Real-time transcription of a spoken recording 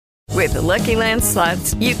With the Lucky Land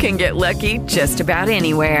Slots, you can get lucky just about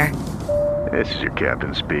anywhere. This is your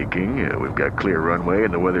captain speaking. We've got clear runway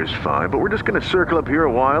and the weather's fine, but we're just going to circle up here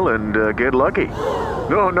a while and get lucky.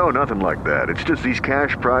 No, nothing like that. It's just these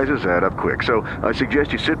cash prizes add up quick. So I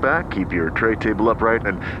suggest you sit back, keep your tray table upright,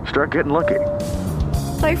 and start getting lucky.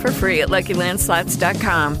 Play for free at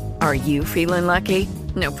LuckyLandSlots.com. Are you feeling lucky?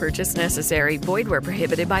 No purchase necessary. Void where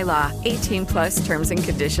prohibited by law. 18+ terms and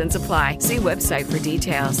conditions apply. See website for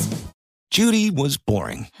details. Judy was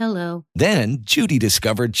boring. Hello. Then Judy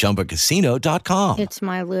discovered ChumbaCasino.com. It's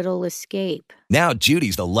my little escape. Now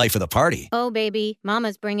Judy's the life of the party. Oh, baby,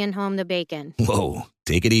 mama's bringing home the bacon. Whoa,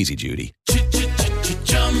 take it easy, Judy.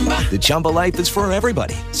 The Chumba life is for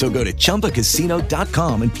everybody. So go to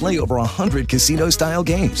ChumbaCasino.com and play over 100 casino-style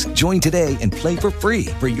games. Join today and play for free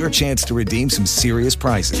for your chance to redeem some serious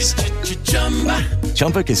prizes.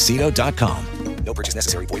 ChumbaCasino.com. No purchase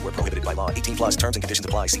necessary. Void where prohibited by law. 18+ terms and conditions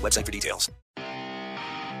apply. See website for details.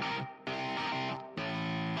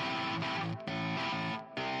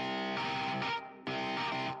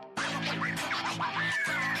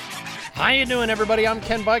 How you doing, everybody? I'm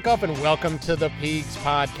Ken Bykoff, and welcome to the Peegs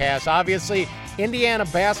Podcast. Obviously, Indiana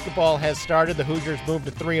basketball has started. The Hoosiers moved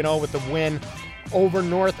to 3-0 with the win over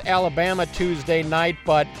North Alabama Tuesday night,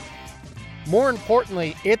 but more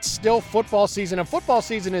importantly, it's still football season, and football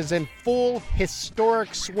season is in full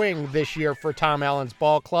historic swing this year for Tom Allen's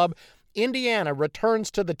ball club. Indiana returns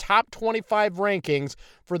to the top 25 rankings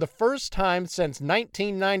for the first time since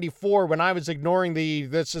 1994, when I was ignoring the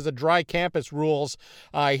 "this is a dry campus" rules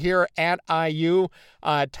here at IU.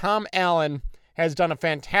 Tom Allen has done a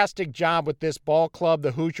fantastic job with this ball club.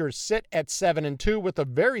 The Hoosiers sit at 7-2 with a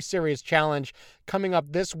very serious challenge coming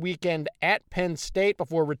up this weekend at Penn State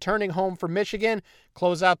before returning home for Michigan,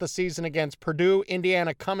 close out the season against Purdue.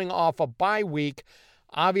 Indiana coming off a bye week.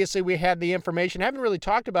 Obviously, we had the information, haven't really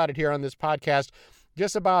talked about it here on this podcast,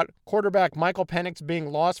 just about quarterback Michael Penix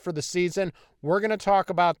being lost for the season. We're going to talk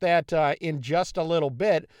about that in just a little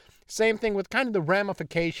bit. Same thing with kind of the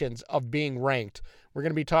ramifications of being ranked. We're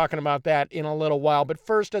going to be talking about that in a little while. But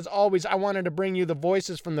first, as always, I wanted to bring you the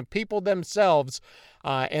voices from the people themselves,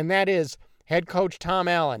 and that is head coach Tom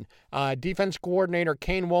Allen, defense coordinator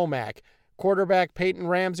Kane Womack, quarterback Peyton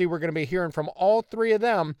Ramsey. We're going to be hearing from all three of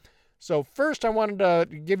them. So first, I wanted to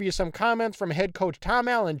give you some comments from head coach Tom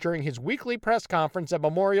Allen during his weekly press conference at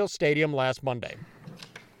Memorial Stadium last Monday.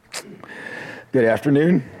 Good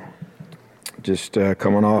afternoon. Just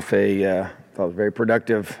coming off a thought it was very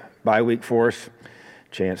productive bye week for us.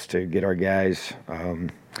 Chance to get our guys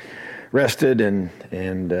rested and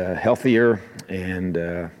healthier,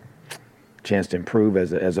 and chance to improve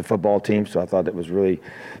as a football team. So I thought it was really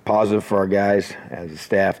positive for our guys as a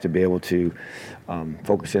staff to be able to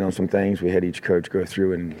focus in on some things. We had each coach go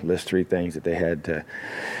through and list 3 things that they had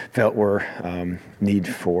felt were need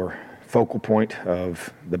for focal point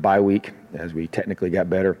of the bye week as we technically got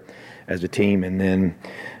better as a team, and then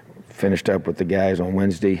finished up with the guys on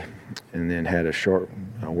Wednesday, and then had a short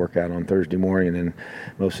workout on Thursday morning, and then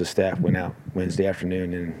most of the staff went out Wednesday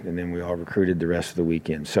afternoon, and then we all recruited the rest of the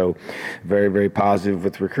weekend. So very, very positive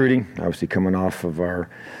with recruiting, obviously coming off of our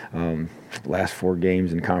last 4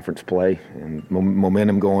 games in conference play, and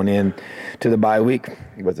momentum going in to the bye week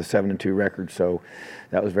with a 7-2 record. So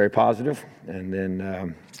that was very positive. And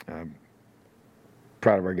then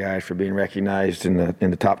proud of our guys for being recognized in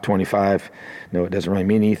the top 25. No, it doesn't really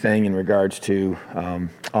mean anything in regards to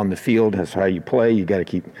on the field. That's how you play. You got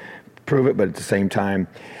to prove it, but at the same time,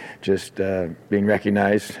 just being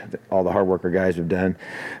recognized, all the hard work our guys have done.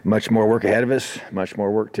 Much more work ahead of us, much more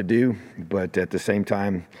work to do, but at the same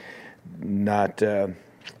time, not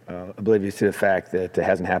oblivious to the fact that it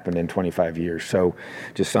hasn't happened in 25 years. So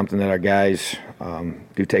just something that our guys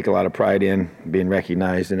do take a lot of pride in, being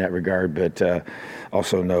recognized in that regard, but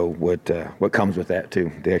also know what comes with that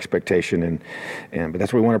too, the expectation. But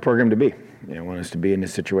that's what we want our program to be. We want us to be in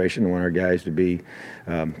this situation. We want our guys to be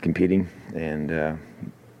competing and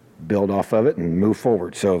build off of it and move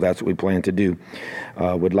forward. So that's what we plan to do.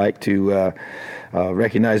 Would like to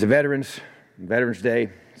recognize the veterans. Veterans Day,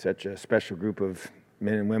 such a special group of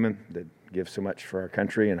men and women that give so much for our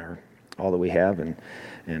country and all that we have and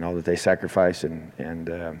all that they sacrifice and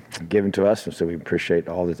given to us. And so we appreciate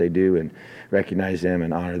all that they do and recognize them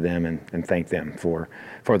and honor them and thank them for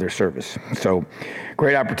their service. So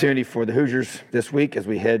great opportunity for the Hoosiers this week as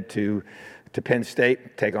we head to Penn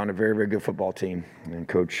State, take on a very, very good football team. And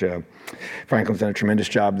Coach Franklin's done a tremendous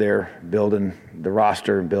job there, building the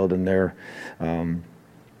roster and building their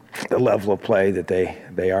the level of play that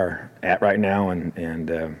they are at right now and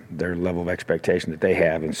their level of expectation that they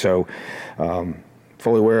have. And so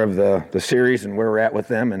fully aware of the series and where we're at with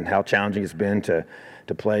them and how challenging it's been to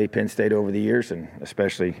play Penn State over the years, and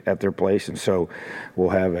especially at their place. And so we'll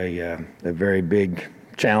have a very big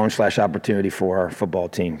challenge / opportunity for our football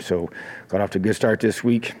team. So got off to a good start this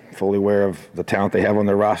week, fully aware of the talent they have on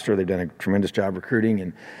their roster. They've done a tremendous job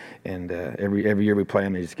recruiting, and every year we play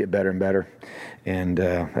them, they just get better and better. And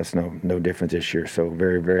that's no different this year. So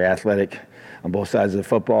very, very athletic on both sides of the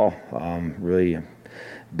football. Really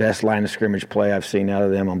best line of scrimmage play I've seen out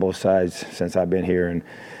of them on both sides since I've been here, and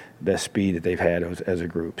best speed that they've had as a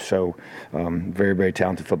group. So very, very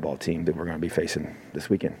talented football team that we're going to be facing this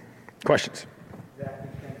weekend. Questions?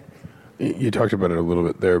 You talked about it a little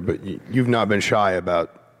bit there, but you've not been shy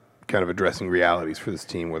about kind of addressing realities for this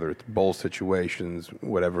team, whether it's bowl situations,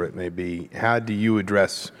 whatever it may be. How do you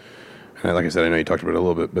address, and like I said, I know you talked about it a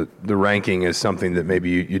little bit, but the ranking is something that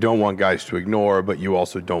maybe you don't want guys to ignore, but you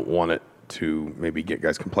also don't want it to maybe get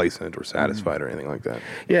guys complacent or satisfied or anything like that.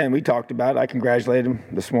 Yeah, and we talked about it. I congratulated him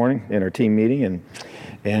this morning in our team meeting,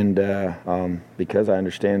 and because I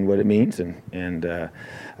understand what it means, and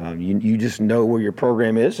you just know where your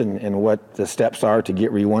program is and what the steps are to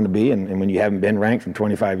get where you want to be, and when you haven't been ranked from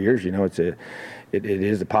 25 years, it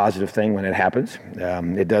is a positive thing when it happens.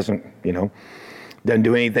 It doesn't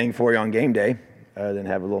do anything for you on game day other than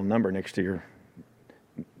have a little number next to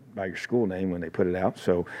by your school name when they put it out.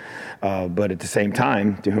 So, but at the same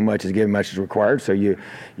time, to whom much is given, much is required. So you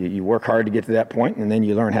work hard to get to that point, and then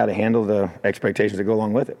you learn how to handle the expectations that go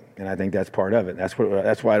along with it. And I think that's part of it. That's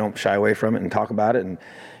why I don't shy away from it and talk about it. And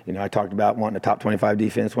I talked about wanting a top 25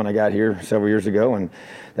 defense when I got here several years ago, and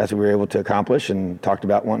that's what we were able to accomplish. And talked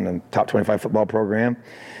about wanting a top 25 football program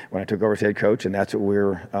when I took over as head coach, and that's what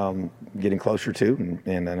we're getting closer to.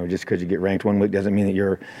 And I know just because you get ranked one week doesn't mean that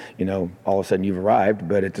you're, all of a sudden you've arrived.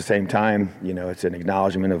 But at the same time, it's an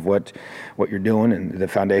acknowledgement of what you're doing and the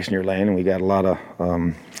foundation you're laying. And we got a lot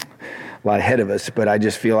ahead of us. But I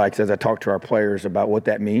just feel like as I talk to our players about what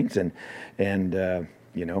that means, and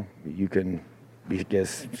you can. I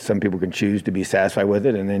guess some people can choose to be satisfied with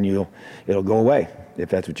it, and then it'll go away if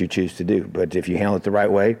that's what you choose to do. But if you handle it the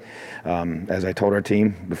right way, as I told our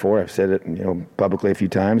team before, I've said it publicly a few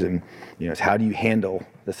times, and it's how do you handle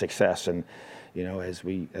the success? And as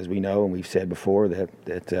we know, and we've said before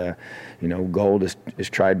that gold is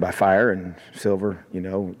tried by fire, and silver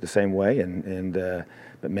the same way,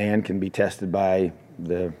 but man can be tested by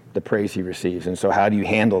the praise he receives. And so how do you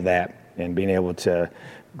handle that and being able to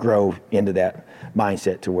grow into that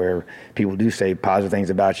mindset to where people do say positive things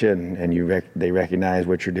about you, and they recognize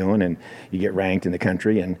what you're doing, and you get ranked in the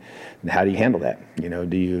country, and how do you handle that?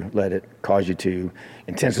 Do you let it cause you to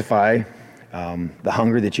intensify the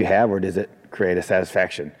hunger that you have, or does it create a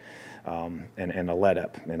satisfaction and a let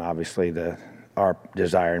up? And obviously our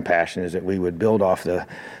desire and passion is that we would build off the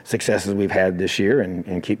successes we've had this year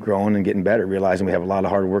and keep growing and getting better, realizing we have a lot of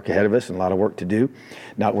hard work ahead of us and a lot of work to do,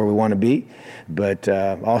 not where we want to be, but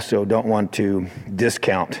also don't want to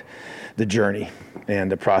discount the journey and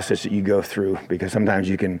the process that you go through, because sometimes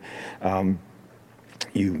you can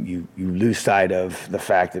you lose sight of the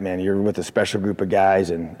fact that, man, you're with a special group of guys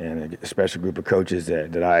and a special group of coaches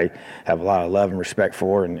that I have a lot of love and respect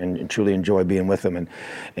for, and truly enjoy being with them,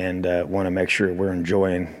 and want to make sure we're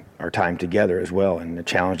enjoying our time together as well, and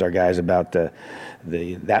challenge our guys about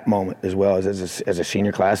that moment as well as a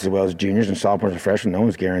senior class, as well as juniors and sophomores and freshmen. No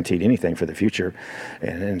one's guaranteed anything for the future,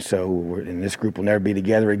 and so this group will never be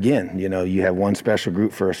together again. You have one special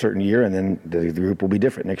group for a certain year, and then the group will be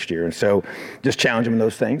different next year. And so just challenge them in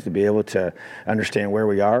those things to be able to understand where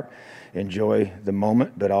we are, enjoy the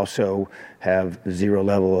moment, but also have zero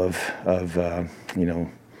level of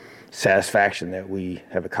satisfaction that we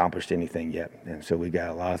have accomplished anything yet. And so we got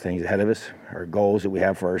a lot of things ahead of us. Our goals that we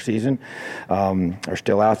have for our season are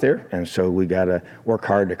still out there, and so we got to work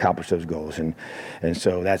hard to accomplish those goals. And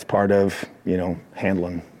so that's part of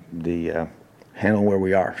handling where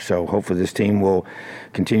we are. So hopefully this team will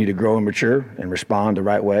continue to grow and mature and respond the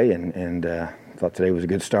right way. And thought today was a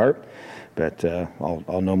good start. But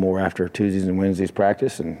I'll know more after Tuesdays and Wednesdays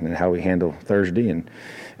practice and how we handle Thursday and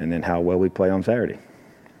then how well we play on Saturday.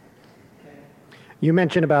 You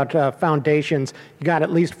mentioned about foundations. You got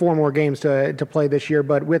at least 4 more games to play this year,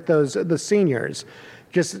 but with the seniors,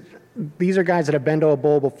 these are guys that have been to a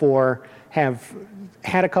bowl before, have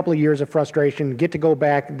had a couple of years of frustration, get to go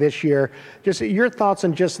back this year. Just your thoughts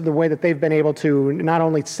on just the way that they've been able to not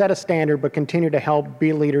only set a standard, but continue to help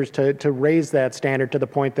be leaders to raise that standard to the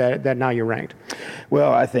point that now you're ranked.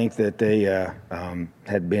 Well, I think that they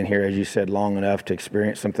had been here, as you said, long enough to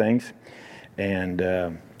experience some things and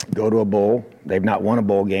go to a bowl. They've not won a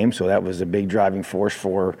bowl game, so that was a big driving force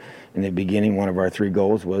for, in the beginning, one of our 3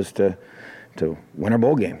 goals was to win our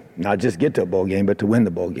bowl game, not just get to a bowl game, but to win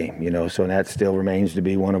the bowl game, so that still remains to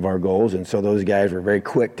be one of our goals. And so those guys were very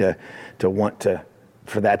quick to want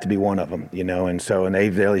for that to be one of them, and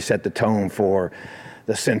they've really set the tone for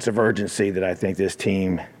the sense of urgency that I think this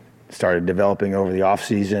team started developing over the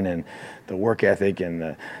offseason, and the work ethic and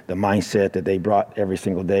the mindset that they brought every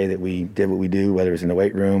single day that we did what we do, whether it was in the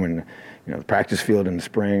weight room and the practice field in the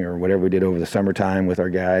spring or whatever we did over the summertime with our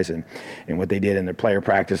guys, and what they did in their player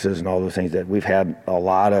practices and all those things. That we've had a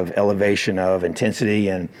lot of elevation of intensity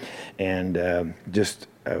and just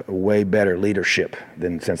a way better leadership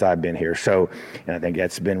than since I've been here. So, and I think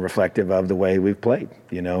that's been reflective of the way we've played,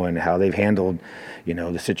 and how they've handled,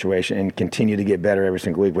 the situation, and continue to get better every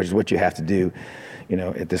single week, which is what you have to do,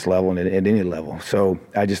 at this level and at any level. So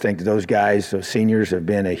I just think that those guys, those seniors, have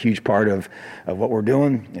been a huge part of what we're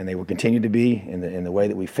doing, and they will continue to be in the way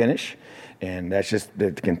that we finish. And that's just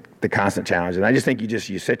the constant challenge. And I just think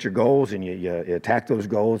you set your goals and you attack those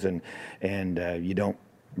goals, and you don't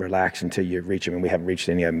relax until you reach them, and we haven't reached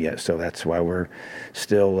any of them yet. So that's why we're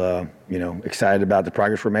still, excited about the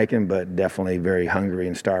progress we're making, but definitely very hungry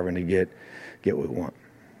and starving to get what we want.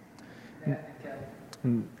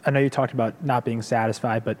 I know you talked about not being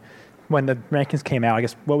satisfied, but when the rankings came out, I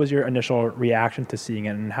guess, what was your initial reaction to seeing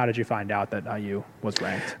it, and how did you find out that IU was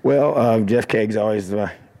ranked? Well, Jeff Kaig's always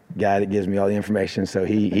the guy that gives me all the information, so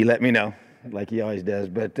he let me know, like he always does.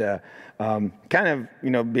 But kind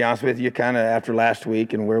of, be honest with you, kind of after last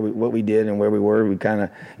week and what we did and where we were, we kind of,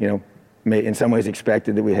 in some ways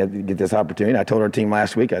expected that we had to get this opportunity. I told our team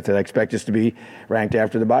last week, I said I expect us to be ranked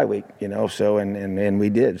after the bye week, so and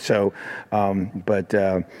we did. So, but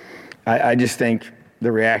I just think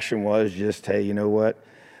the reaction was just, hey, you know what?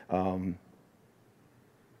 I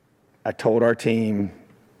told our team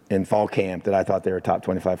in fall camp that I thought they were a top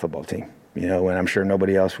 25 football team. And I'm sure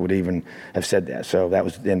nobody else would even have said that. So that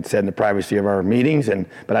was said in the privacy of our meetings,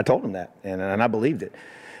 but I told them that, and I believed it.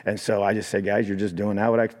 And so I just said, guys, you're just doing now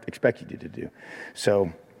what I expected you to do.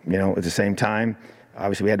 So, at the same time,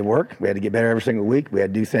 obviously we had to work. We had to get better every single week. We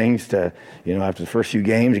had to do things to, after the first few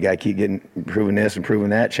games, you got to keep improving this, improving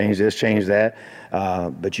that, change this, change that.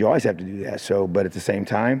 But you always have to do that. So, but at the same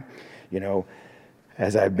time,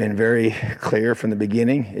 as I've been very clear from the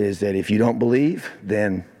beginning, is that if you don't believe,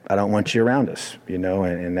 then I don't want you around us,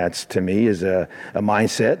 and that's, to me, is a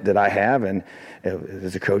mindset that I have, and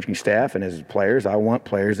as a coaching staff and as players, I want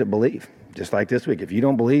players that believe. Just like this week, if you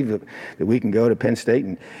don't believe that we can go to Penn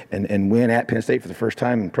State and win at Penn State for the first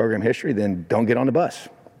time in program history, then don't get on the bus.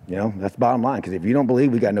 That's the bottom line, because if you don't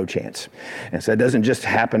believe, we got no chance. And so it doesn't just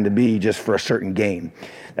happen to be just for a certain game.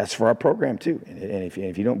 That's for our program too. And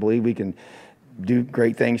if you don't believe we can do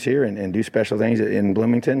great things here and do special things in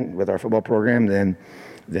Bloomington with our football program, then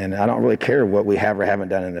I don't really care what we have or haven't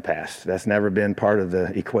done in the past. That's never been part of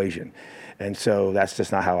the equation. And so that's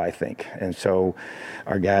just not how I think. And so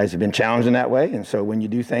our guys have been challenged in that way. And so when you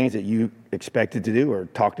do things that you expected to do or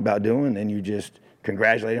talked about doing, then you just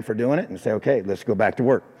congratulate them for doing it and say, okay, let's go back to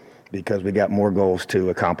work, because we got more goals to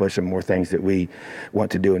accomplish and more things that we want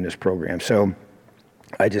to do in this program. So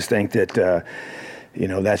I just think that,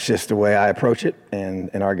 that's just the way I approach it, and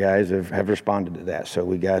our guys have responded to that. So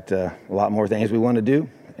we got a lot more things we want to do,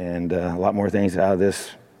 and a lot more things out of this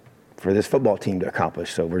for this football team to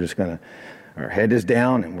accomplish. So we're just our head is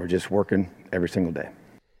down, and we're just working every single day.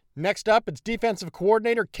 Next up, it's defensive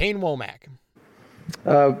coordinator Kane Womack.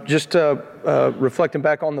 Just reflecting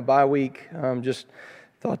back on the bye week, just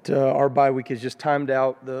thought our bye week is just timed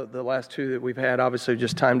out. The last two that we've had, obviously,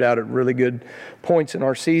 just timed out at really good points in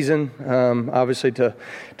our season. Obviously, to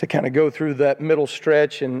kind of go through that middle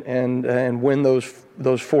stretch and win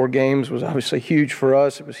those 4 games was obviously huge for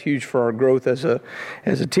us. It was huge for our growth as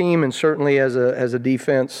a team, and certainly as a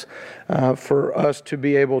defense. For us to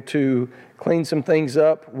be able to clean some things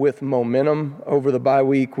up with momentum over the bye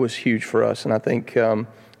week was huge for us, and I think.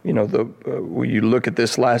 When you look at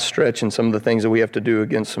this last stretch and some of the things that we have to do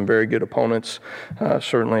against some very good opponents,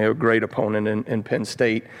 certainly a great opponent in Penn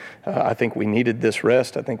State, I think we needed this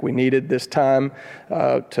rest. I think we needed this time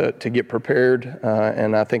to get prepared,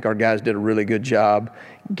 and I think our guys did a really good job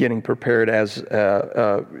getting prepared as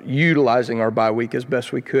utilizing our bye week as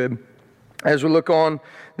best we could. As we look on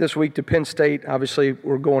this week to Penn State, obviously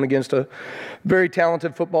we're going against a very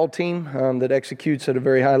talented football team that executes at a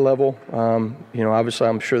very high level. Obviously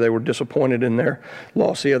I'm sure they were disappointed in their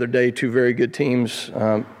loss the other day. 2 very good teams.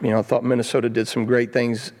 I thought Minnesota did some great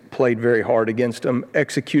things, played very hard against them,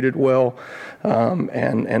 executed well,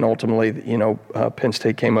 and ultimately, Penn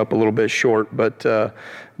State came up a little bit short, but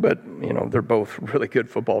they're both really good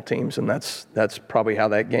football teams, and that's probably how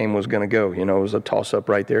that game was going to go. It was a toss-up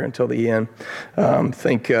right there until the end.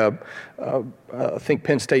 Think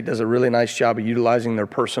Penn State does a really nice job of utilizing their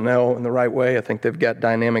personnel in the right way. I think they've got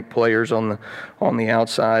dynamic players on the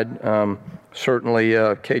outside. Certainly,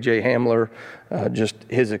 KJ Hamler, just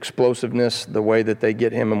his explosiveness, the way that they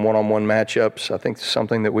get him in one-on-one matchups, I think is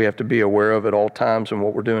something that we have to be aware of at all times and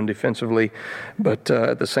what we're doing defensively. But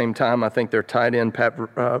at the same time, I think their tight end, Pat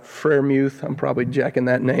Freiermuth, I'm probably jacking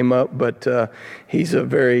that name up, but he's a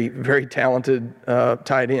very, very talented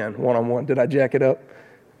tight end, one-on-one. Did I jack it up?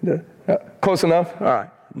 Close enough? All right,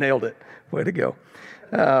 nailed it. Way to go.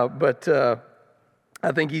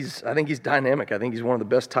 I think he's dynamic. I think he's one of the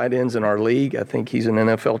best tight ends in our league. I think he's an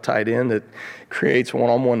NFL tight end that creates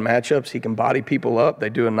one-on-one matchups. He can body people up. They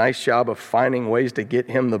do a nice job of finding ways to get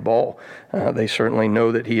him the ball. They certainly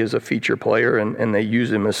know that he is a feature player, and they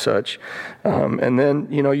use him as such. And then,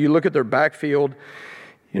 you look at their backfield.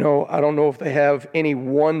 I don't know if they have any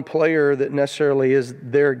one player that necessarily is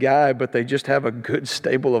their guy, but they just have a good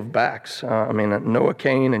stable of backs. Noah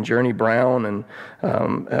Kane and Journey Brown and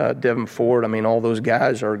Devin Ford, all those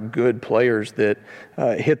guys are good players that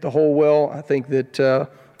hit the hole well. I think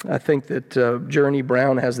that Journey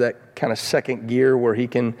Brown has that kind of second gear where he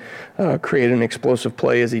can create an explosive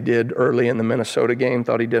play as he did early in the Minnesota game.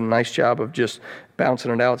 Thought he did a nice job of just bouncing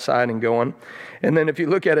it outside and going. And then if you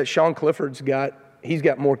look at it, Sean Clifford's he's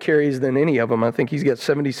got more carries than any of them. I think he's got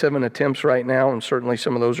 77 attempts right now, and certainly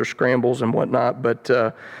some of those are scrambles and whatnot.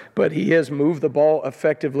 But he has moved the ball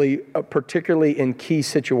effectively, particularly in key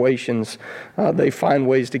situations. They find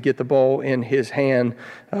ways to get the ball in his hand,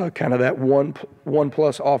 kind of that one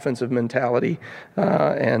plus offensive mentality,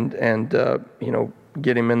 and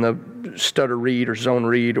get him in the stutter read or zone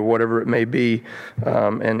read or whatever it may be,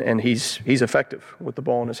 and he's effective with the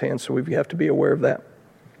ball in his hands. So we have to be aware of that.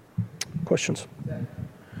 Questions?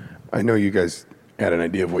 I know you guys had an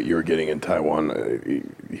idea of what you were getting in Taiwan.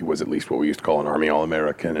 He was at least what we used to call an Army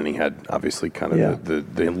All-American, and he had obviously kind of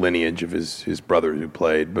the lineage of his brother who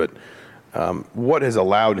played. But what has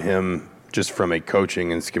allowed him, just from a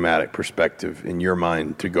coaching and schematic perspective, in your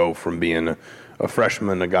mind, to go from being a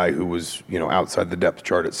freshman, a guy who was outside the depth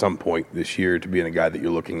chart at some point this year, to being a guy that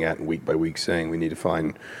you're looking at week by week saying we need to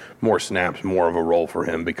find more snaps, more of a role for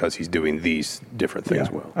him because he's doing these different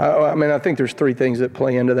things well? I think there's three things that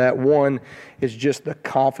play into that. One is just the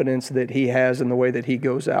confidence that he has in the way that he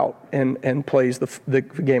goes out and plays the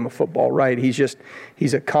game of football, right? He's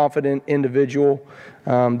a confident individual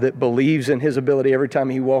that believes in his ability every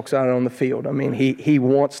time he walks out on the field. He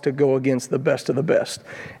wants to go against the best of the best.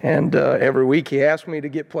 And every week he asks me to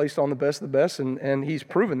get placed on the best of the best, and he's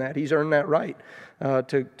proven that. He's earned that right.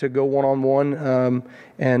 To go one-on-one,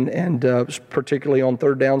 and particularly on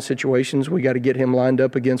third down situations, we got to get him lined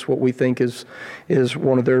up against what we think is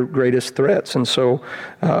one of their greatest threats. And so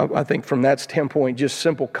I think from that standpoint, just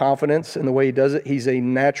simple confidence in the way he does it. He's he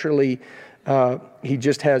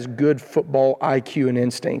just has good football IQ and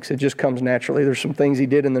instincts. It just comes naturally. There's some things he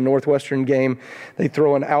did in the Northwestern game. They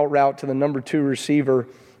throw an out route to the number 2 receiver.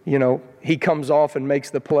 He comes off and makes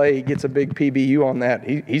the play. He gets a big PBU on that.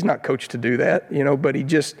 He's not coached to do that, but he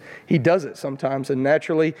does it sometimes. And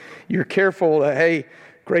naturally, you're careful that, hey,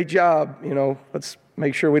 great job, let's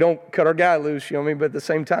make sure we don't cut our guy loose, but at the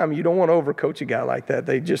same time, you don't want to overcoach a guy like that.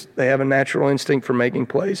 They have a natural instinct for making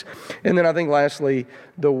plays. And then I think lastly,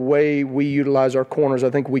 the way we utilize our corners, I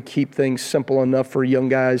think we keep things simple enough for young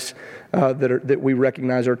guys that we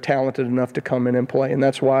recognize are talented enough to come in and play. And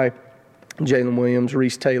that's why Jalen Williams,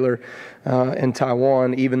 Reese Taylor, and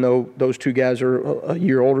Taiwan, even though those two guys are a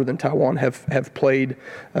year older than Taiwan, have played,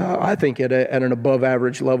 I think, at an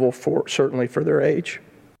above-average level certainly for their age.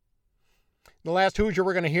 The last Hoosier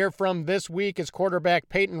we're going to hear from this week is quarterback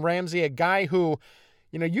Peyton Ramsey, a guy who,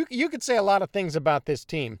 you could say a lot of things about this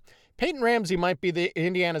team. Peyton Ramsey might be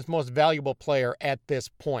Indiana's most valuable player at this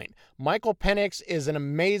point. Michael Penix is an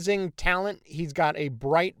amazing talent. He's got a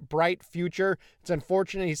bright future. It's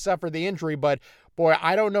unfortunate he suffered the injury, but boy,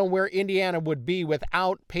 I don't know where Indiana would be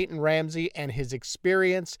without Peyton Ramsey and his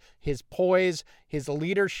experience, his poise, his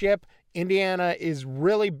leadership. Indiana is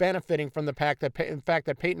really benefiting from the fact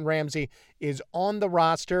that Peyton Ramsey is on the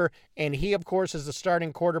roster, and he, of course, is the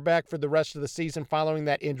starting quarterback for the rest of the season following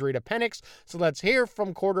that injury to Penix. So let's hear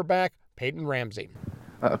from quarterback Peyton Ramsey.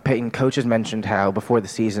 Peyton, coaches mentioned how before the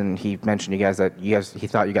season he mentioned he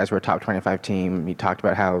thought you guys were a top 25 team. He talked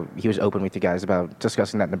about how he was open with you guys about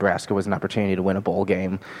discussing that Nebraska was an opportunity to win a bowl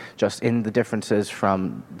game. Just in the differences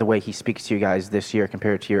from the way he speaks to you guys this year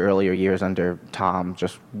compared to your earlier years under Tom,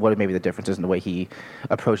 just what are maybe the differences in the way he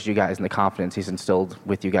approached you guys and the confidence he's instilled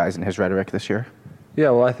with you guys in his rhetoric this year?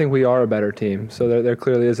 Yeah, well, I think we are a better team. So there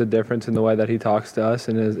clearly is a difference in the way that he talks to us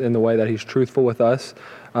and in the way that he's truthful with us.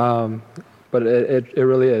 but it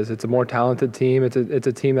really is. It's a more talented team. It's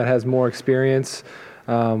a team that has more experience,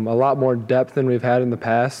 a lot more depth than we've had in the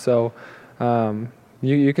past. So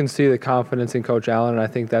you can see the confidence in Coach Allen, and I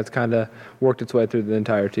think that's kind of worked its way through the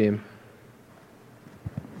entire team.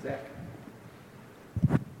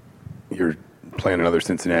 You're playing another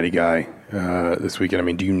Cincinnati guy this weekend. I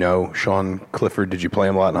mean, do you know Sean Clifford? Did you play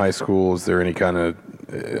him a lot in high school? Is there any kind of,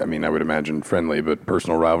 I would imagine friendly, but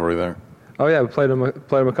personal rivalry there? Oh yeah, we played him a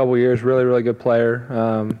couple of years. Really, really good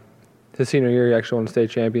player. His senior year, he actually won the state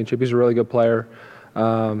championship. He's a really good player,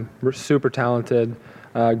 super talented,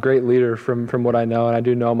 great leader from what I know, and I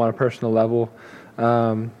do know him on a personal level.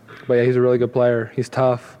 But yeah, he's a really good player. He's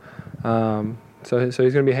tough, so he's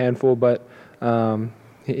going to be a handful, but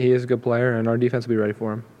he is a good player, and our defense will be ready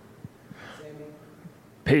for him.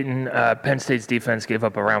 Peyton, Penn State's defense gave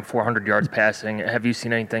up around 400 yards passing. Have you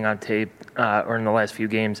seen anything on tape or in the last few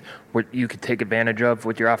games what you could take advantage of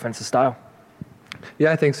with your offensive style?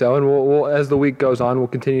 Yeah, I think so. And we'll as the week goes on, we'll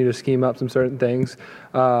continue to scheme up some certain things.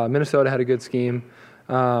 Minnesota had a good scheme.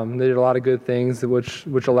 They did a lot of good things, which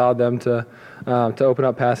allowed them to open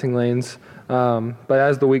up passing lanes. But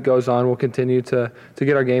as the week goes on, we'll continue to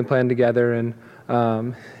get our game plan together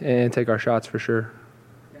and take our shots for sure.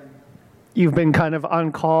 You've been kind of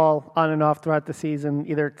on call on and off throughout the season,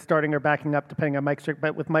 either starting or backing up, depending on Mike's trick.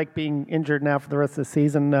 But with Mike being injured now for the rest of the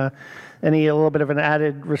season, a little bit of an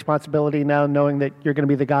added responsibility now, knowing that you're going to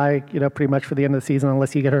be the guy, pretty much for the end of the season,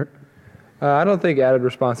 unless you get hurt? I don't think added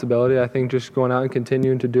responsibility. I think just going out and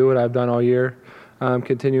continuing to do what I've done all year,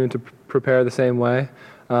 continuing to prepare the same way.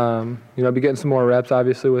 Be getting some more reps,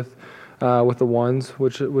 obviously, with the ones,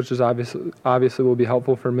 which is obviously will be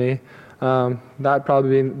helpful for me. That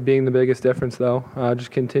probably being the biggest difference, though.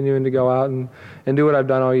 Just continuing to go out and do what I've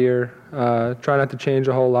done all year. Try not to change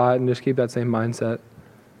a whole lot and just keep that same mindset.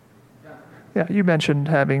 Yeah, you mentioned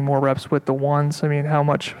having more reps with the ones. How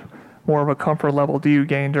much more of a comfort level do you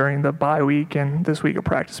gain during the bye week and this week of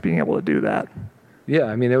practice being able to do that?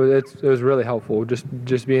 Yeah, it was really helpful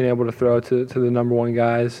just being able to throw to the number one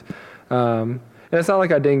guys. And it's not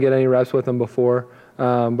like I didn't get any reps with them before.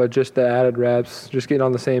 But just the added reps, just getting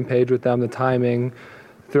on the same page with them, the timing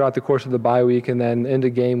throughout the course of the bye week and then into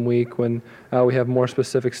game week when we have more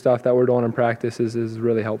specific stuff that we're doing in practice is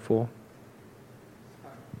really helpful.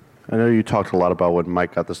 I know you talked a lot about when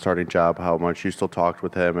Mike got the starting job, how much you still talked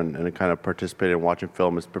with him and kind of participated in watching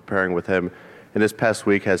film and preparing with him. In this past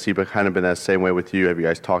week, has he kind of been that same way with you? Have you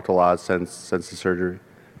guys talked a lot since the surgery?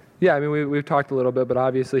 Yeah, we've talked a little bit, but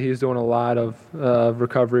obviously he's doing a lot of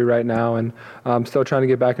recovery right now and still trying to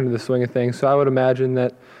get back into the swing of things. So I would imagine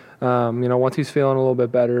that, once he's feeling a little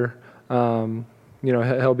bit better,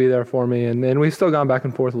 he'll be there for me. And we've still gone back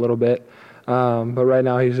and forth a little bit. But right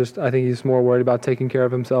now I think he's more worried about taking care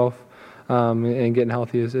of himself and getting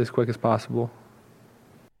healthy as quick as possible.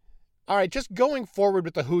 All right, just going forward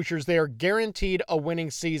with the Hoosiers, they are guaranteed a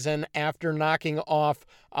winning season after knocking off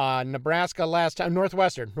Nebraska last time,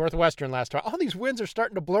 Northwestern last time. All these wins are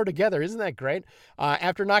starting to blur together. Isn't that great?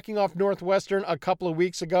 After knocking off Northwestern a couple of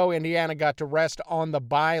weeks ago, Indiana got to rest on the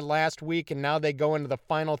bye last week, and now they go into the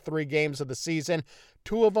final 3 games of the season.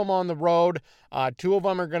 2 of them on the road. 2 of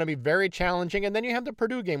them are going to be very challenging. And then you have the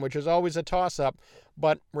Purdue game, which is always a toss-up.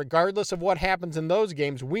 But regardless of what happens in those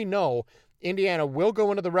games, we know Indiana will go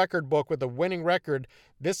into the record book with a winning record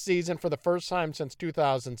this season for the first time since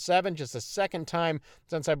 2007, just the second time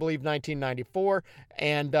since, I believe, 1994.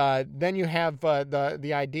 And then you have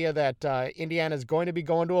the idea that Indiana is going to be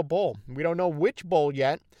going to a bowl. We don't know which bowl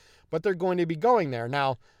yet, but they're going to be going there.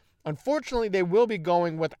 Now, unfortunately, they will be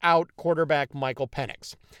going without quarterback Michael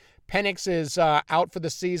Penix. Penix is out for the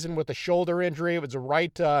season with a shoulder injury. It was a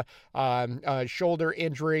right shoulder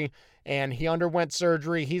injury, and he underwent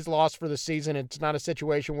surgery. He's lost for the season. It's not a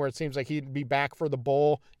situation where it seems like he'd be back for the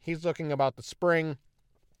bowl. He's looking about the spring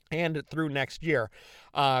and through next year.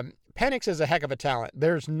 Penix is a heck of a talent.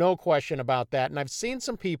 There's no question about that, and I've seen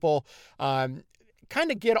some people kind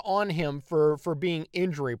of get on him for being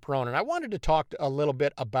injury prone, and I wanted to talk a little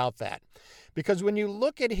bit about that. Because when you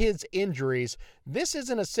look at his injuries, this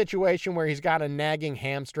isn't a situation where he's got a nagging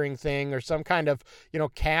hamstring thing or some kind of,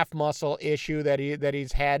 calf muscle issue that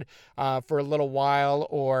he's had for a little while,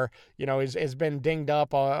 or, has been dinged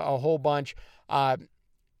up a whole bunch.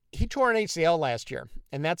 He tore an ACL last year,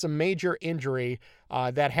 and that's a major injury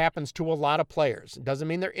that happens to a lot of players. It doesn't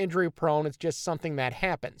mean they're injury prone. It's just something that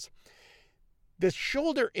happens. This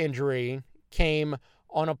shoulder injury came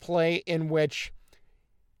on a play in which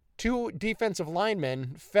 2 defensive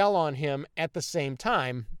linemen fell on him at the same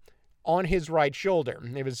time, on his right shoulder.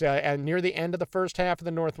 It was near the end of the first half of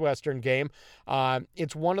the Northwestern game.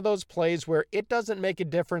 It's one of those plays where it doesn't make a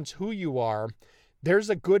difference who you are.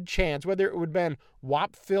 There's a good chance, whether it would have been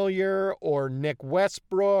Whop Philyor or Nick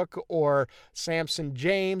Westbrook or Samson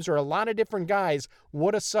James or a lot of different guys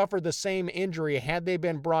would have suffered the same injury had they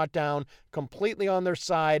been brought down completely on their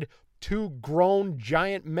side, two grown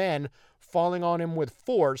giant men falling on him with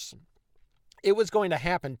force. It was going to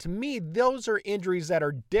happen. To me, those are injuries that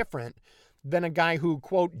are different than a guy who,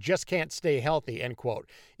 quote, just can't stay healthy, end quote.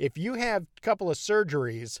 If you have a couple of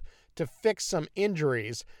surgeries to fix some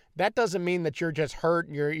injuries, that doesn't mean that you're just hurt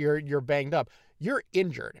and you're banged up. You're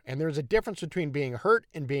injured, and there's a difference between being hurt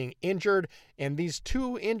and being injured. And these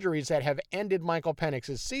two injuries that have ended Michael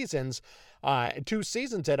Penix's seasons, 2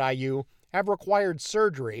 seasons at IU, have required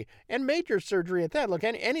surgery, and major surgery at that. Look,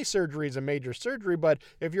 any surgery is a major surgery, but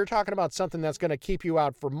if you're talking about something that's going to keep you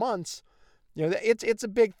out for months, it's a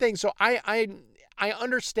big thing. So I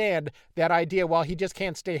understand that idea. Well, he just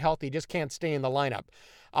can't stay healthy, just can't stay in the lineup.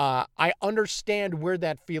 I understand where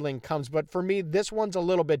that feeling comes, but for me, this one's a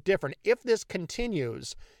little bit different. If this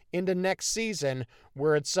continues into next season,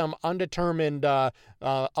 where it's some undetermined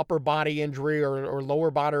upper body injury or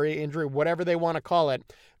lower body injury, whatever they want to call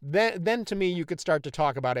it, then to me you could start to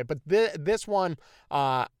talk about it. But this one,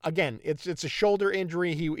 again, it's a shoulder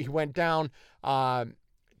injury. He went down.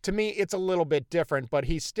 To me, it's a little bit different, but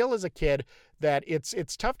he still is a kid that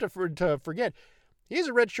it's tough to forget. He's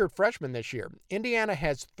a redshirt freshman this year. Indiana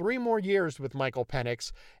has 3 more years with Michael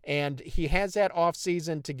Penix, and he has that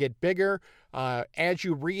offseason to get bigger. As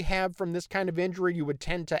you rehab from this kind of injury, you would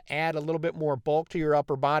tend to add a little bit more bulk to your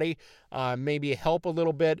upper body, maybe help a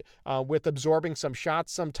little bit with absorbing some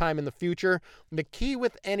shots sometime in the future. The key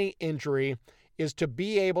with any injury is to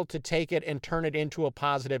be able to take it and turn it into a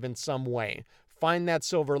positive in some way. Find that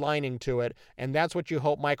silver lining to it, and that's what you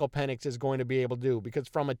hope Michael Penix is going to be able to do, because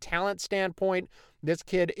from a talent standpoint, this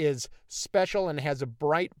kid is special and has a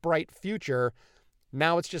bright, bright future.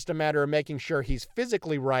 Now it's just a matter of making sure he's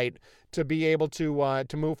physically right to be able to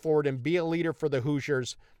move forward and be a leader for the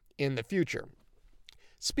Hoosiers in the future.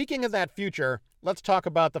 Speaking of that future, let's talk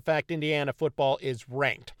about the fact Indiana football is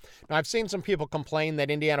ranked. Now, I've seen some people complain that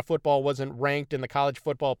Indiana football wasn't ranked in the college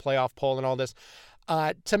football playoff poll and all this.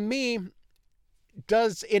 To me,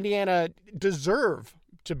 does Indiana deserve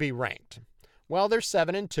to be ranked? Well, they're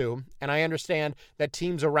 7-2, and I understand that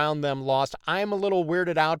teams around them lost. I'm a little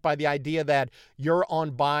weirded out by the idea that you're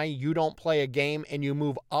on bye, you don't play a game, and you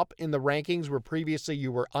move up in the rankings where previously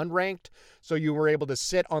you were unranked. So you were able to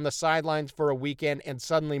sit on the sidelines for a weekend and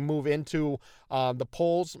suddenly move into the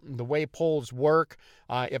polls, the way polls work.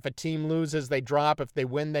 If a team loses, they drop. If they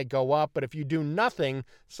win, they go up. But if you do nothing,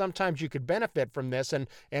 sometimes you could benefit from this. And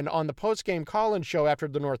on the post-game call-in show after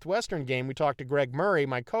the Northwestern game, we talked to Greg Murray,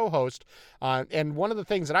 my co-host, and one of the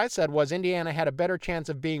things that I said was Indiana had a better chance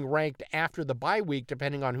of being ranked after the bye week,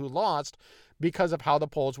 depending on who lost, because of how the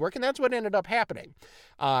polls work. And that's what ended up happening.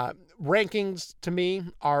 Rankings, to me,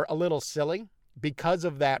 are a little silly because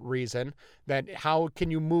of that reason, that how can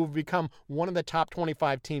you become one of the top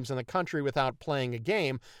 25 teams in the country without playing a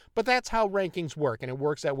game? But that's how rankings work, and it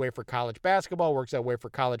works that way for college basketball, works that way for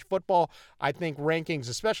college football. I think rankings,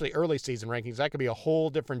 especially early season rankings, that could be a whole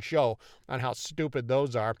different show on how stupid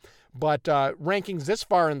those are. But rankings this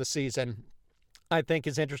far in the season, I think,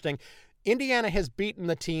 is interesting. Indiana has beaten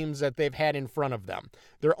the teams that they've had in front of them.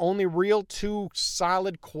 Their only real 2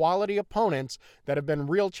 solid quality opponents that have been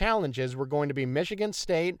real challenges were going to be Michigan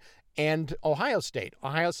State and Ohio State.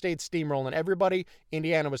 Ohio State steamrolling everybody.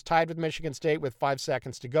 Indiana was tied with Michigan State with 5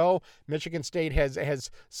 seconds to go. Michigan State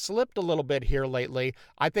has slipped a little bit here lately.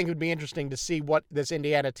 I think it would be interesting to see what this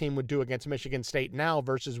Indiana team would do against Michigan State now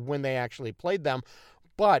versus when they actually played them.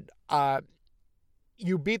 But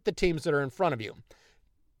you beat the teams that are in front of you.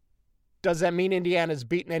 Does that mean Indiana's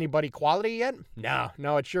beaten anybody quality yet?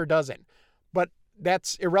 No, it sure doesn't. But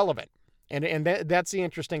that's irrelevant. And that's the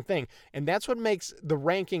interesting thing. And that's what makes the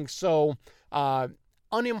ranking so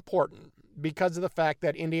unimportant, because of the fact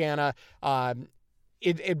that Indiana,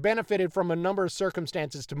 it benefited from a number of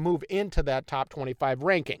circumstances to move into that top 25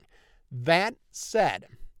 ranking. That said,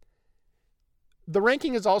 the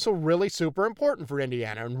ranking is also really super important for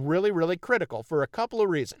Indiana and really, really critical for a couple of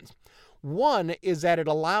reasons. One is that it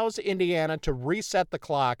allows Indiana to reset the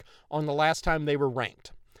clock on the last time they were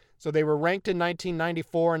ranked. So they were ranked in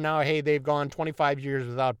 1994, and now, hey, they've gone 25 years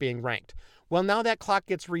without being ranked. Well, now that clock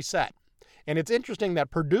gets reset. And it's interesting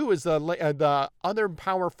that Purdue is the other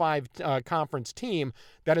Power 5 conference team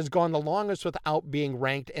that has gone the longest without being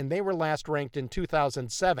ranked, and they were last ranked in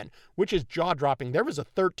 2007, which is jaw-dropping. There was a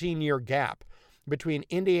 13-year gap between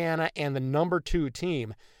Indiana and the number 2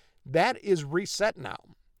 team. That is reset now.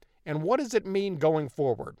 And what does it mean going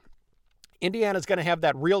forward? Indiana's going to have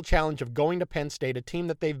that real challenge of going to Penn State, a team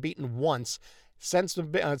that they've beaten once since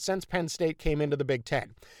Penn State came into the Big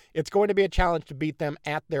Ten. It's going to be a challenge to beat them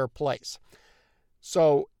at their place.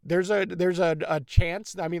 So there's a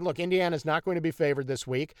chance. I mean, look, Indiana's not going to be favored this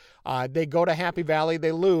week. They go to Happy Valley,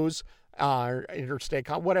 they lose, Interstate,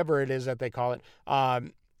 whatever it is that they call it.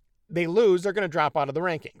 They lose, they're going to drop out of the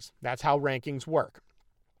rankings. That's how rankings work.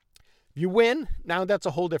 If you win, now that's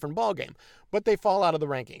a whole different ballgame. But they fall out of the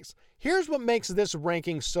rankings. Here's what makes this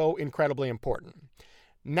ranking so incredibly important.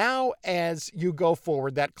 Now, as you go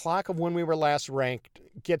forward, that clock of when we were last ranked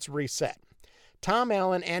gets reset. Tom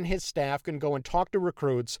Allen and his staff can go and talk to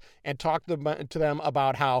recruits and talk to them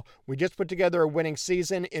about how we just put together a winning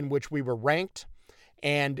season in which we were ranked.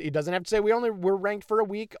 And it doesn't have to say we only were ranked for a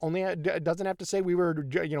week. It doesn't have to say we were,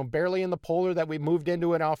 barely in the poll or that we moved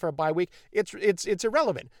into it off for a bye week. It's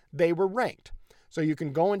irrelevant. They were ranked. So you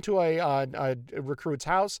can go into a recruit's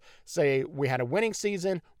house, say we had a winning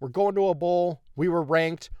season, we're going to a bowl, we were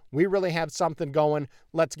ranked, we really have something going,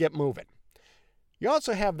 let's get moving. You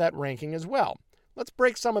also have that ranking as well. Let's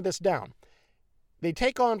break some of this down. They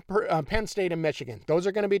take on Penn State and Michigan. Those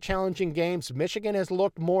are going to be challenging games. Michigan has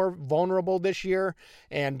looked more vulnerable this year,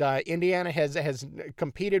 and Indiana has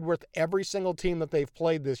competed with every single team that they've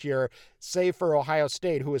played this year, save for Ohio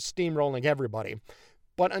State, who is steamrolling everybody.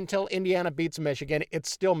 But until Indiana beats Michigan,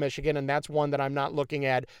 it's still Michigan, and that's one that I'm not looking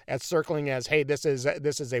at as circling as, hey, this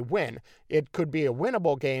is a win. It could be a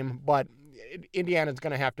winnable game, but Indiana's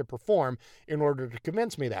going to have to perform in order to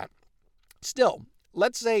convince me that. Still,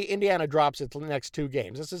 let's say Indiana drops its next two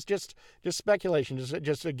games. This is just speculation,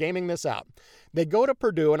 just gaming this out. They go to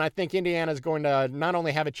Purdue, and I think Indiana is going to not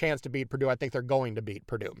only have a chance to beat Purdue, I think they're going to beat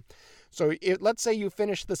Purdue. So let's say you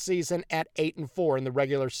finish the season at 8-4 in the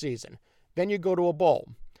regular season. Then you go to a bowl.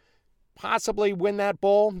 Possibly win that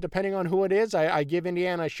bowl, depending on who it is. I give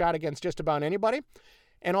Indiana a shot against just about anybody.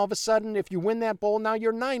 And all of a sudden, if you win that bowl, now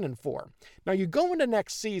you're 9-4. Now you go into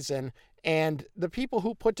next season, and the people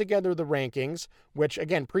who put together the rankings, which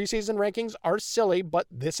again, preseason rankings are silly, but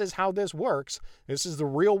this is how this works. This is the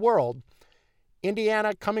real world.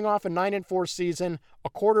 Indiana coming off a 9-4 season, a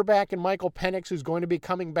quarterback in Michael Penix who's going to be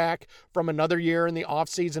coming back from another year in the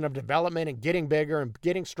offseason of development and getting bigger and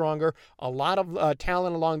getting stronger. A lot of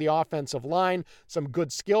talent along the offensive line, some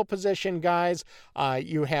good skill position guys.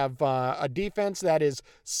 You have a defense that is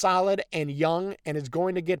solid and young and is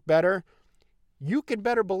going to get better. You can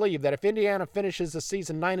better believe that if Indiana finishes the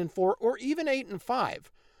season 9-4 or even 8-5,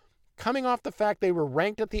 coming off the fact they were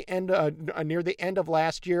ranked at the end near the end of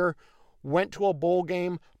last year, went to a bowl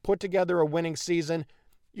game, put together a winning season,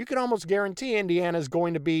 you can almost guarantee Indiana is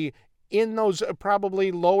going to be in those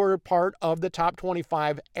probably lower part of the top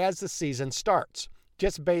 25 as the season starts,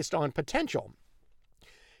 just based on potential.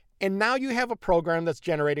 And now you have a program that's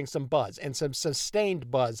generating some buzz and some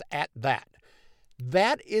sustained buzz at that.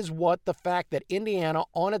 That is what the fact that Indiana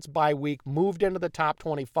on its bye week moved into the top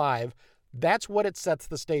 25, that's what it sets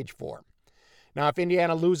the stage for. Now, if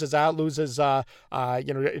Indiana loses to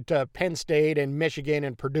Penn State and Michigan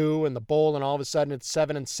and Purdue and the bowl, and all of a sudden it's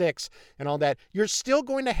 7-6 and all that, you're still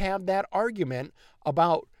going to have that argument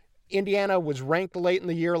about Indiana was ranked late in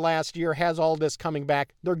the year last year, has all this coming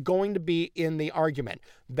back. They're going to be in the argument.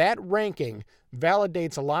 That ranking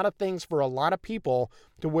validates a lot of things for a lot of people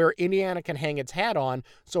to where Indiana can hang its hat on.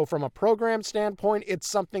 So from a program standpoint, it's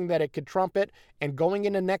something that it could trumpet. And going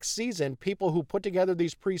into next season, people who put together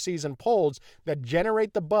these preseason polls that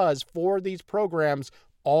generate the buzz for these programs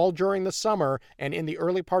all during the summer and in the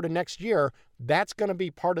early part of next year, that's going to be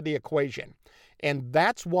part of the equation. And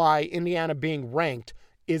that's why Indiana being ranked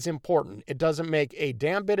is important. It doesn't make a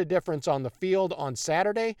damn bit of difference on the field on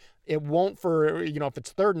Saturday. It won't for, if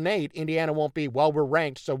it's 3rd and 8, Indiana won't be, well, we're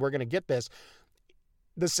ranked, so we're going to get this.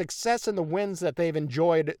 The success and the wins that they've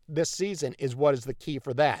enjoyed this season is what is the key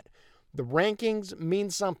for that. The rankings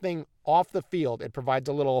mean something off the field. It provides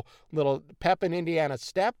a little pep in Indiana's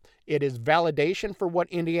step. It is validation for what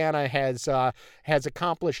Indiana has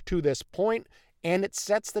accomplished to this point. And it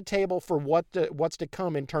sets the table for what's to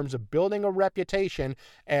come in terms of building a reputation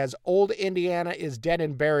as old Indiana is dead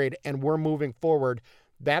and buried and we're moving forward.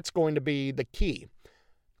 That's going to be the key.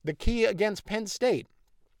 The key against Penn State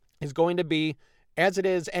is going to be, as it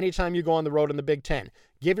is anytime you go on the road in the Big Ten,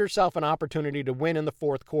 give yourself an opportunity to win in the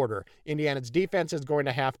fourth quarter. Indiana's defense is going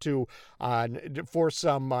to have to force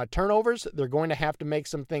some turnovers. They're going to have to make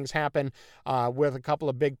some things happen with a couple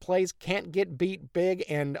of big plays. Can't get beat big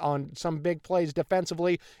and on some big plays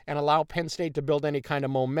defensively and allow Penn State to build any kind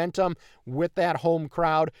of momentum with that home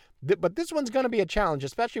crowd. But this one's going to be a challenge,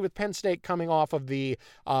 especially with Penn State coming off of the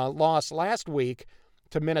loss last week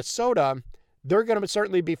to Minnesota. They're going to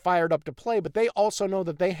certainly be fired up to play, but they also know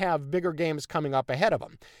that they have bigger games coming up ahead of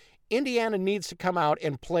them. Indiana needs to come out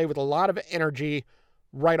and play with a lot of energy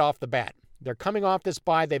right off the bat. They're coming off this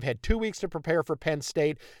bye. They've had 2 weeks to prepare for Penn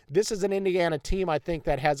State. This is an Indiana team, I think,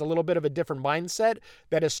 that has a little bit of a different mindset,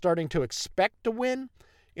 that is starting to expect to win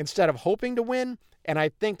instead of hoping to win. And I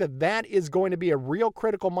think that that is going to be a real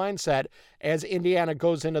critical mindset as Indiana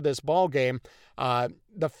goes into this ball game.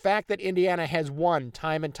 The fact that Indiana has won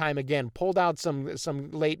time and time again, pulled out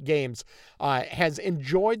some late games, has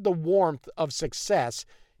enjoyed the warmth of success,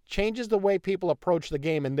 changes the way people approach the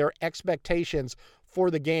game and their expectations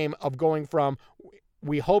for the game of going from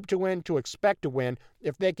we hope to win to expect to win.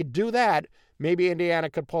 If they could do that, maybe Indiana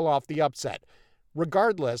could pull off the upset.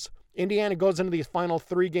 Regardless, Indiana goes into these final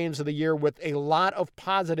 3 games of the year with a lot of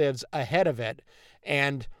positives ahead of it,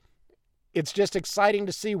 and it's just exciting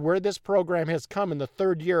to see where this program has come in the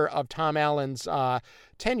 3rd year of Tom Allen's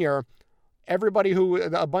tenure.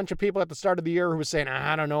 A bunch of people at the start of the year who was saying,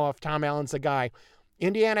 I don't know if Tom Allen's the guy.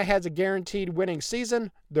 Indiana has a guaranteed winning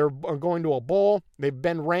season. They're going to a bowl. They've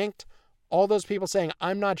been ranked. All those people saying,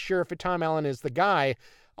 I'm not sure if Tom Allen is the guy,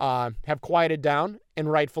 have quieted down, and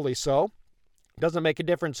rightfully so. Doesn't make a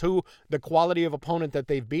difference who the quality of opponent that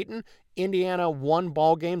they've beaten. Indiana won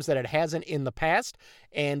ball games that it hasn't in the past,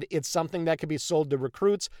 and it's something that can be sold to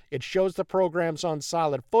recruits. It shows the program's on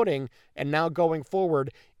solid footing, and now going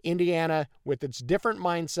forward, Indiana, with its different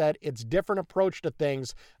mindset, its different approach to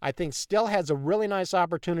things, I think still has a really nice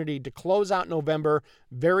opportunity to close out November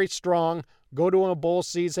very strong, go to a bowl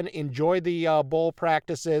season, enjoy the bowl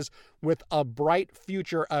practices with a bright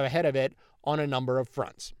future ahead of it on a number of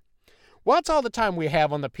fronts. Well, that's all the time we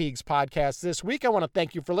have on the Peegs podcast this week. I want to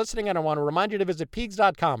thank you for listening, and I want to remind you to visit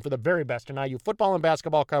Peegs.com for the very best in IU football and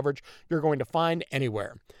basketball coverage you're going to find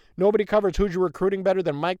anywhere. Nobody covers Hoosier recruiting better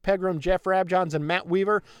than Mike Pegram, Jeff Rabjohns, and Matt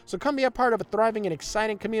Weaver, so come be a part of a thriving and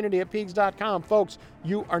exciting community at Peegs.com. Folks,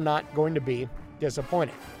 you are not going to be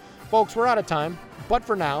disappointed. Folks, we're out of time, but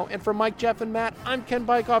for now, and for Mike, Jeff, and Matt, I'm Ken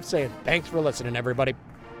Bykoff saying thanks for listening, everybody.